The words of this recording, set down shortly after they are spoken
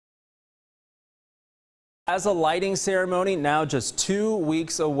As a lighting ceremony now just 2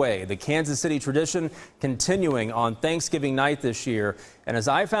 weeks away, the Kansas City tradition continuing on Thanksgiving night this year. And as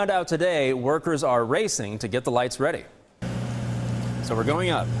I found out today, workers are racing to get the lights ready. So we're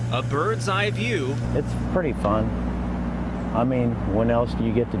going up. A bird's eye view. It's pretty fun. I mean, when else do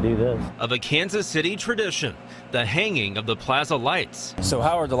you get to do this? Of a Kansas City tradition, the hanging of the plaza lights. So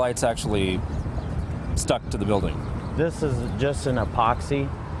how are the lights actually stuck to the building? This is just an epoxy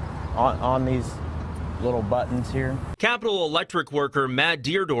on these little buttons here. Capitol Electric worker Matt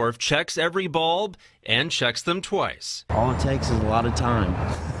Deerdorf checks every bulb and checks them twice. All it takes is a lot of time.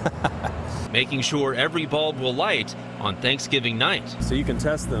 Making sure every bulb will light on Thanksgiving night. So you can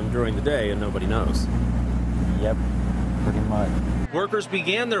test them during the day and nobody knows. Yep, pretty much. Workers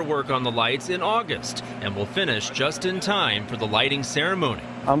began their work on the lights in August and will finish just in time for the lighting ceremony.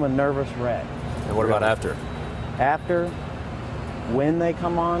 I'm a nervous wreck. And what about after? After, when they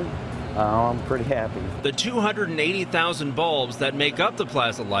come on, I'm pretty happy. The 280,000 bulbs that make up the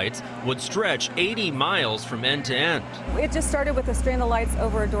plaza lights would stretch 80 miles from end to end. It just started with a string of lights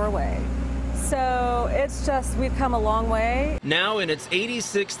over a doorway. So it's just, we've come a long way. Now in its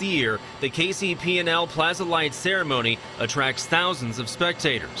 86th year, the KCP&L Plaza Light Ceremony attracts thousands of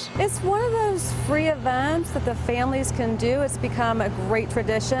spectators. It's one of those free events that the families can do. It's become a great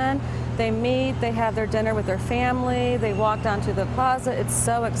tradition. They meet, they have their dinner with their family, they walk down to the plaza. It's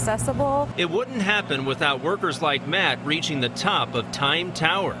so accessible. It wouldn't happen without workers like Matt reaching the top of Time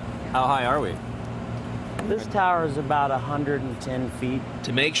Tower. How high are we? This tower is about 110 feet.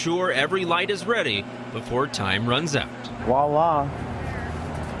 To make sure every light is ready before time runs out. Voila.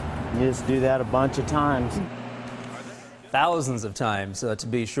 You just do that a bunch of times. Thousands of times, to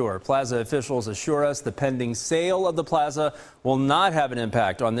be sure. Plaza officials assure us the pending sale of the plaza will not have an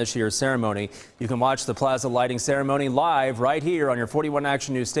impact on this year's ceremony. You can watch the plaza lighting ceremony live right here on your 41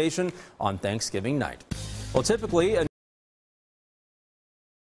 Action News station on Thanksgiving night. Well, typically